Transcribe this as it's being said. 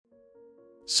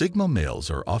Sigma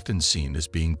males are often seen as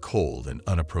being cold and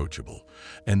unapproachable,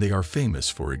 and they are famous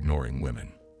for ignoring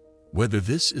women. Whether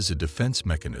this is a defense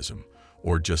mechanism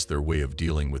or just their way of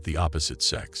dealing with the opposite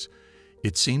sex,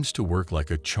 it seems to work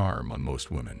like a charm on most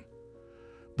women.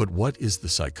 But what is the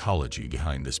psychology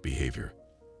behind this behavior?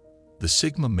 The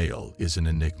Sigma male is an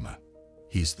enigma.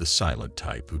 He's the silent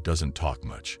type who doesn't talk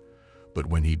much, but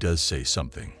when he does say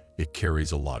something, it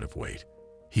carries a lot of weight.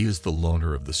 He is the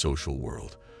loner of the social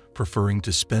world, preferring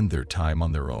to spend their time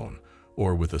on their own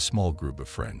or with a small group of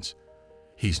friends.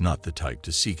 He's not the type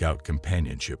to seek out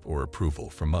companionship or approval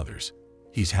from others.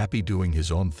 He's happy doing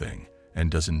his own thing and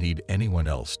doesn't need anyone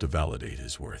else to validate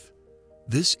his worth.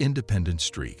 This independent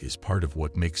streak is part of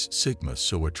what makes Sigma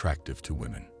so attractive to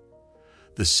women.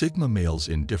 The Sigma male's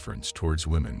indifference towards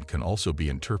women can also be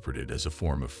interpreted as a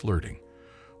form of flirting.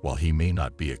 While he may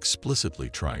not be explicitly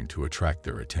trying to attract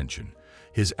their attention,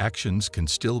 his actions can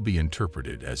still be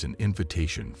interpreted as an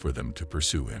invitation for them to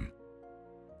pursue him.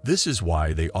 This is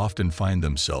why they often find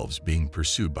themselves being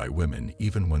pursued by women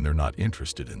even when they're not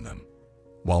interested in them.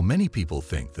 While many people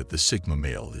think that the Sigma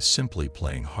male is simply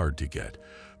playing hard to get,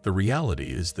 the reality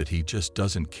is that he just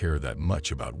doesn't care that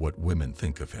much about what women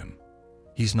think of him.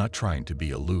 He's not trying to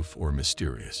be aloof or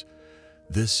mysterious.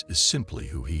 This is simply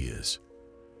who he is.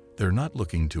 They're not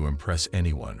looking to impress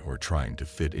anyone or trying to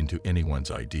fit into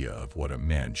anyone's idea of what a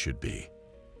man should be.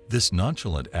 This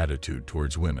nonchalant attitude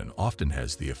towards women often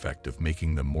has the effect of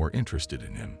making them more interested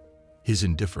in him. His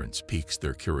indifference piques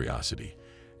their curiosity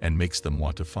and makes them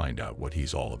want to find out what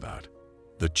he's all about.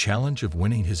 The challenge of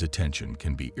winning his attention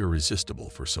can be irresistible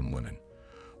for some women.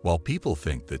 While people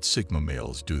think that Sigma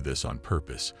males do this on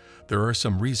purpose, there are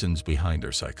some reasons behind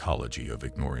their psychology of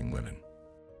ignoring women.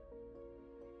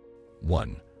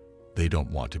 1. They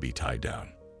don't want to be tied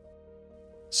down.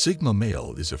 Sigma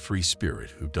male is a free spirit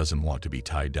who doesn't want to be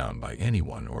tied down by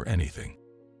anyone or anything.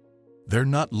 They're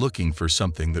not looking for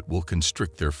something that will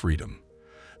constrict their freedom.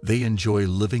 They enjoy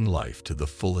living life to the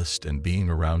fullest and being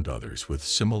around others with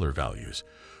similar values,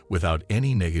 without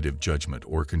any negative judgment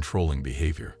or controlling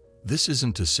behavior. This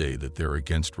isn't to say that they're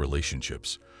against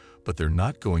relationships, but they're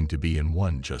not going to be in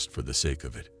one just for the sake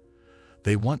of it.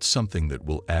 They want something that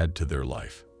will add to their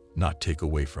life, not take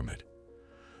away from it.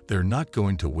 They're not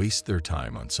going to waste their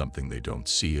time on something they don't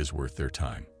see as worth their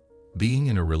time. Being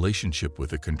in a relationship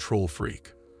with a control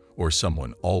freak or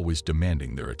someone always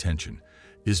demanding their attention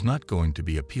is not going to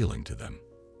be appealing to them.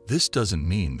 This doesn't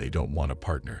mean they don't want a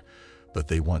partner, but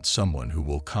they want someone who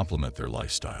will complement their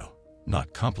lifestyle,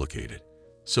 not complicate it.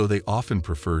 So they often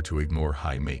prefer to ignore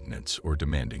high-maintenance or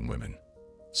demanding women,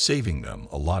 saving them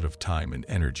a lot of time and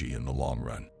energy in the long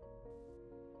run.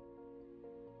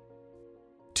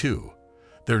 2.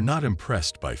 They're not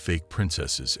impressed by fake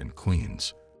princesses and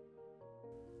queens.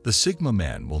 The Sigma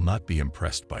man will not be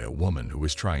impressed by a woman who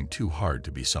is trying too hard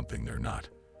to be something they're not.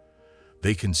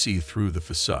 They can see through the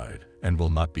facade and will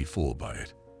not be fooled by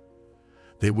it.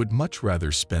 They would much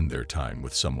rather spend their time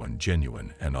with someone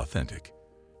genuine and authentic.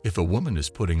 If a woman is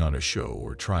putting on a show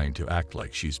or trying to act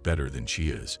like she's better than she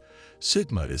is,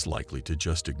 Sigma is likely to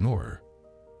just ignore her.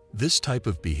 This type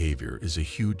of behavior is a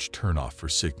huge turnoff for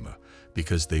Sigma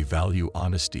because they value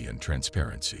honesty and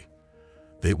transparency.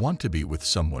 They want to be with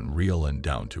someone real and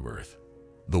down to earth.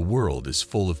 The world is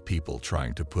full of people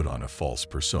trying to put on a false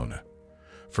persona.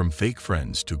 From fake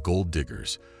friends to gold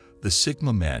diggers, the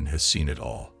Sigma man has seen it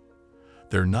all.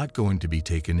 They're not going to be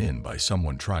taken in by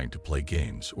someone trying to play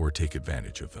games or take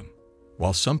advantage of them.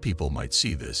 While some people might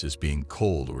see this as being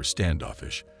cold or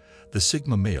standoffish, the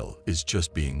Sigma male is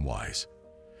just being wise.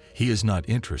 He is not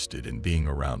interested in being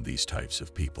around these types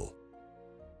of people.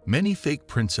 Many fake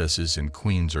princesses and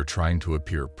queens are trying to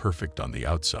appear perfect on the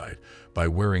outside by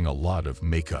wearing a lot of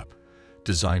makeup,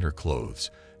 designer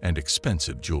clothes, and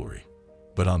expensive jewelry.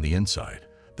 But on the inside,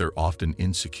 they're often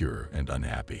insecure and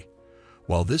unhappy.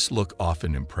 While this look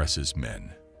often impresses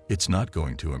men, it's not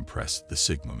going to impress the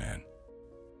Sigma man.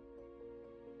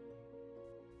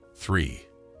 3.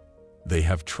 They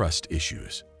have trust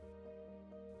issues.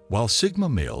 While Sigma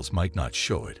males might not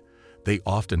show it, they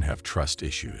often have trust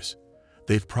issues.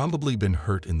 They've probably been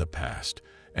hurt in the past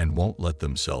and won't let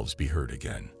themselves be hurt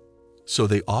again. So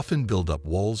they often build up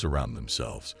walls around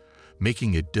themselves,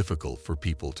 making it difficult for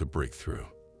people to break through.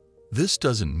 This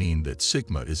doesn't mean that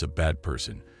Sigma is a bad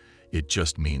person. It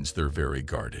just means they're very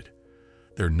guarded.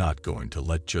 They're not going to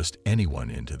let just anyone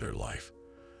into their life.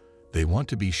 They want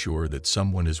to be sure that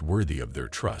someone is worthy of their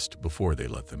trust before they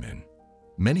let them in.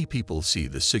 Many people see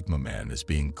the Sigma man as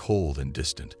being cold and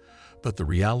distant, but the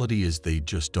reality is they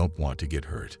just don't want to get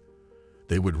hurt.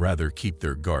 They would rather keep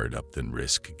their guard up than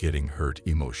risk getting hurt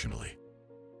emotionally.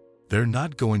 They're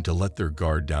not going to let their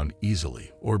guard down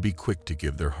easily or be quick to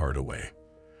give their heart away.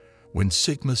 When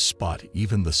Sigmas spot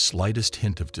even the slightest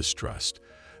hint of distrust,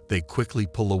 they quickly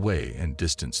pull away and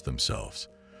distance themselves.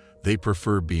 They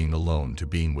prefer being alone to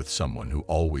being with someone who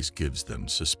always gives them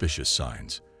suspicious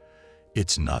signs.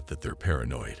 It's not that they're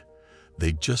paranoid.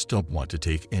 They just don't want to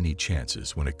take any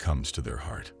chances when it comes to their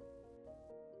heart.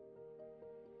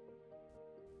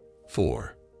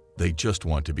 4. They just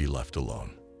want to be left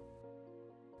alone.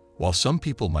 While some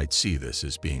people might see this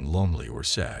as being lonely or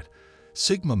sad,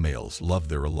 Sigma males love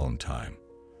their alone time.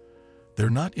 They're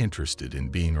not interested in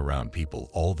being around people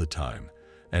all the time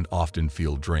and often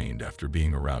feel drained after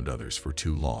being around others for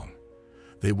too long.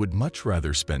 They would much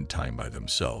rather spend time by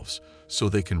themselves so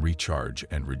they can recharge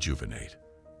and rejuvenate.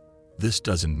 This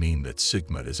doesn't mean that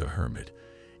Sigma is a hermit.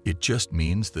 It just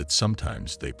means that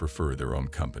sometimes they prefer their own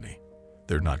company.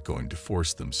 They're not going to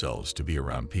force themselves to be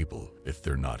around people if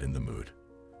they're not in the mood.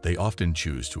 They often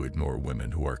choose to ignore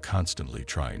women who are constantly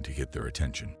trying to get their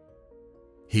attention.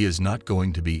 He is not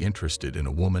going to be interested in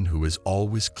a woman who is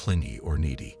always clingy or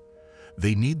needy.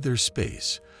 They need their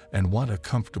space and want a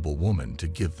comfortable woman to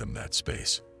give them that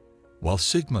space. While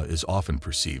Sigma is often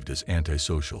perceived as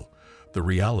antisocial, the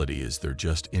reality is they're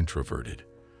just introverted.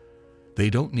 They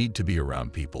don't need to be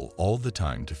around people all the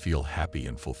time to feel happy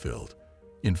and fulfilled.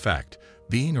 In fact,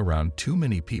 being around too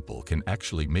many people can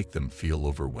actually make them feel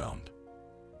overwhelmed.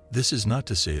 This is not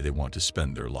to say they want to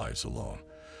spend their lives alone,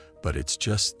 but it's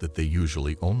just that they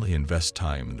usually only invest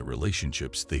time in the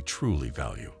relationships they truly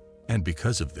value. And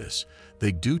because of this,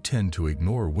 they do tend to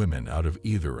ignore women out of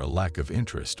either a lack of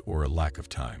interest or a lack of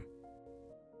time.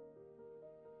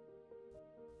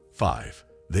 5.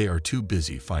 They are too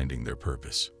busy finding their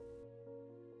purpose.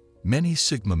 Many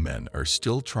Sigma men are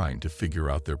still trying to figure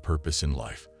out their purpose in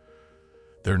life.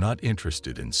 They're not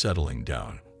interested in settling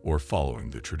down or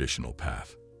following the traditional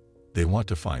path. They want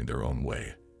to find their own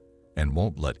way and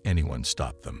won't let anyone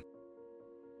stop them.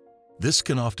 This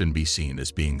can often be seen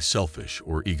as being selfish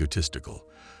or egotistical,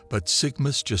 but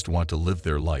Sigmas just want to live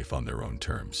their life on their own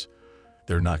terms.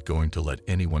 They're not going to let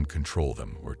anyone control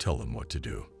them or tell them what to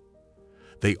do.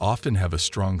 They often have a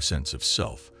strong sense of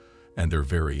self, and they're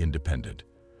very independent.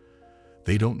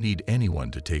 They don't need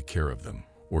anyone to take care of them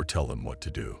or tell them what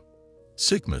to do.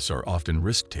 Sigmas are often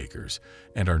risk takers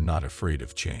and are not afraid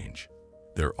of change.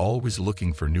 They're always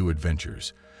looking for new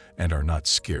adventures and are not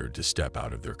scared to step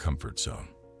out of their comfort zone.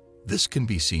 This can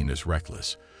be seen as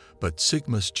reckless, but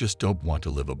Sigmas just don't want to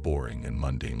live a boring and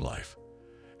mundane life.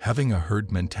 Having a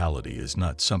herd mentality is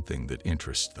not something that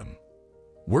interests them.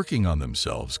 Working on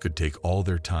themselves could take all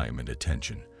their time and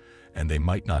attention, and they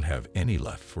might not have any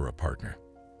left for a partner.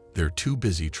 They're too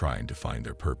busy trying to find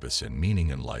their purpose and meaning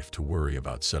in life to worry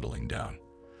about settling down.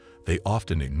 They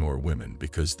often ignore women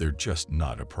because they're just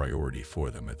not a priority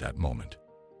for them at that moment.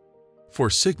 For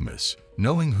Sigmas,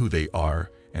 knowing who they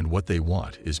are and what they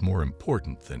want is more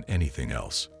important than anything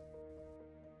else.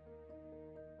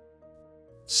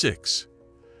 6.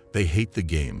 They hate the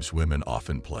games women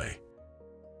often play.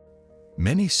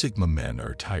 Many Sigma men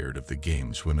are tired of the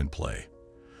games women play.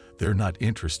 They're not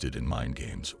interested in mind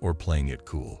games or playing it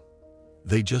cool.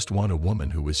 They just want a woman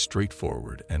who is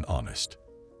straightforward and honest.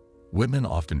 Women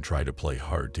often try to play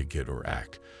hard to get or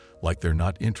act like they're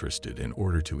not interested in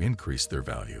order to increase their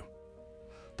value.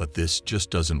 But this just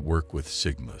doesn't work with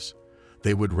Sigmas.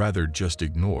 They would rather just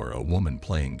ignore a woman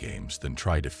playing games than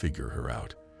try to figure her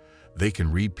out. They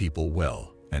can read people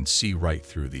well and see right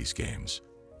through these games.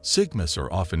 Sigmas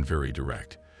are often very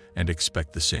direct and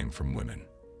expect the same from women.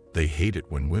 They hate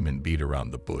it when women beat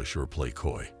around the bush or play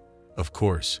coy. Of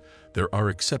course, there are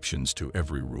exceptions to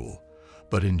every rule,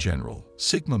 but in general,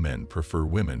 Sigma men prefer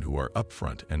women who are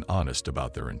upfront and honest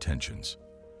about their intentions.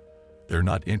 They're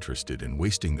not interested in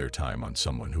wasting their time on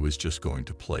someone who is just going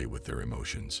to play with their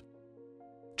emotions.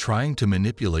 Trying to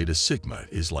manipulate a Sigma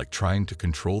is like trying to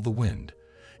control the wind.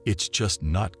 It's just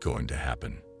not going to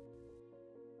happen.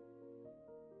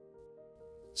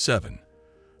 7.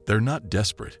 They're not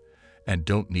desperate and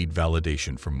don't need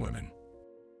validation from women.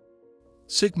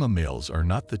 Sigma males are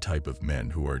not the type of men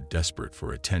who are desperate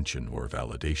for attention or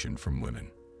validation from women.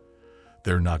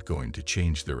 They're not going to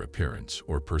change their appearance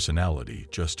or personality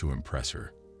just to impress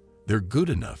her. They're good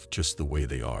enough just the way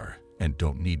they are and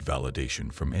don't need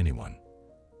validation from anyone.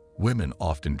 Women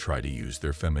often try to use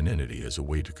their femininity as a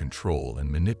way to control and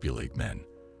manipulate men,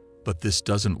 but this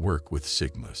doesn't work with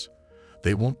Sigmas.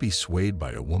 They won't be swayed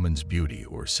by a woman's beauty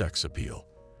or sex appeal.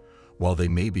 While they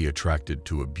may be attracted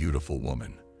to a beautiful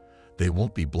woman, they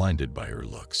won't be blinded by her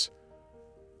looks.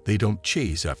 They don't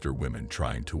chase after women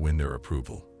trying to win their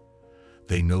approval.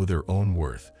 They know their own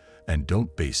worth and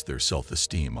don't base their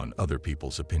self-esteem on other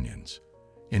people's opinions.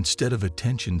 Instead of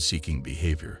attention-seeking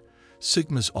behavior,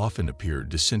 Sigmas often appear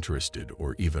disinterested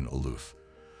or even aloof.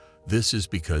 This is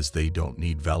because they don't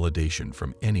need validation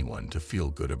from anyone to feel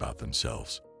good about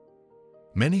themselves.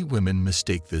 Many women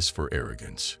mistake this for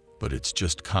arrogance, but it's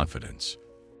just confidence.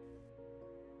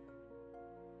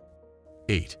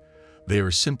 8. They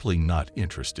are simply not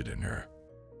interested in her.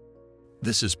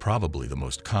 This is probably the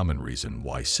most common reason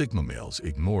why Sigma males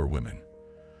ignore women.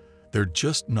 They're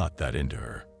just not that into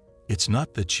her. It's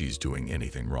not that she's doing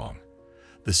anything wrong.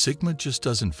 The Sigma just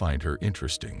doesn't find her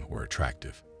interesting or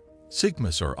attractive.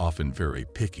 Sigmas are often very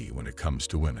picky when it comes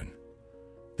to women.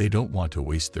 They don't want to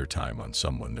waste their time on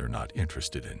someone they're not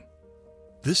interested in.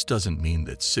 This doesn't mean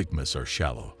that Sigmas are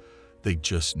shallow. They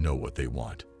just know what they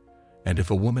want. And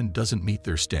if a woman doesn't meet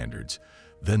their standards,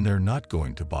 then they're not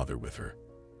going to bother with her.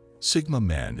 Sigma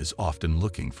man is often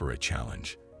looking for a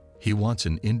challenge. He wants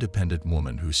an independent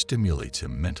woman who stimulates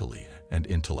him mentally and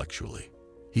intellectually.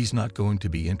 He's not going to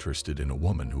be interested in a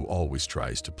woman who always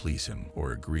tries to please him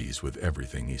or agrees with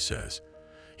everything he says.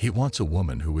 He wants a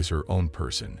woman who is her own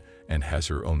person and has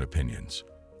her own opinions.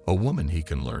 A woman he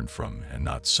can learn from and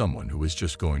not someone who is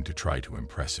just going to try to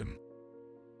impress him.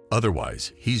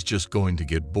 Otherwise, he's just going to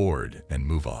get bored and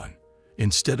move on.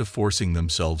 Instead of forcing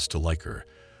themselves to like her,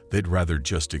 they'd rather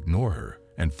just ignore her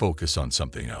and focus on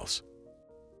something else.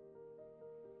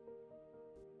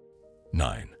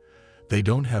 9. They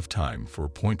don't have time for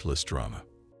pointless drama.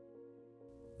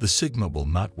 The Sigma will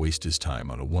not waste his time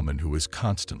on a woman who is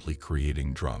constantly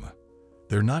creating drama.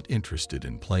 They're not interested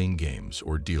in playing games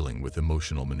or dealing with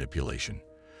emotional manipulation.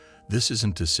 This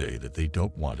isn't to say that they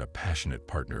don't want a passionate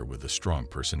partner with a strong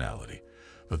personality,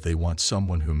 but they want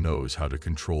someone who knows how to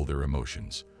control their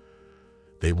emotions.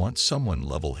 They want someone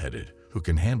level-headed who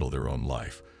can handle their own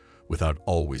life without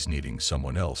always needing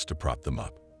someone else to prop them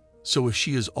up. So if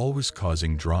she is always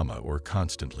causing drama or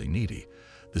constantly needy,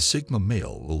 the Sigma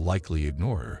male will likely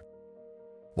ignore her.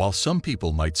 While some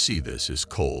people might see this as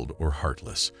cold or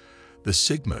heartless, the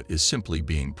Sigma is simply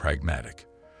being pragmatic.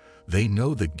 They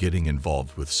know that getting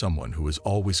involved with someone who is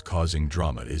always causing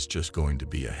drama is just going to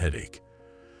be a headache.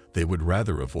 They would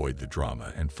rather avoid the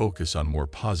drama and focus on more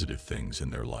positive things in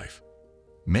their life.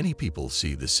 Many people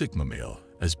see the Sigma male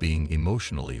as being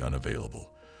emotionally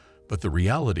unavailable, but the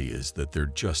reality is that they're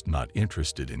just not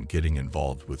interested in getting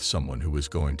involved with someone who is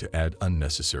going to add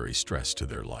unnecessary stress to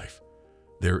their life.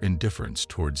 Their indifference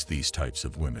towards these types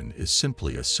of women is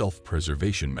simply a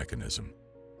self-preservation mechanism.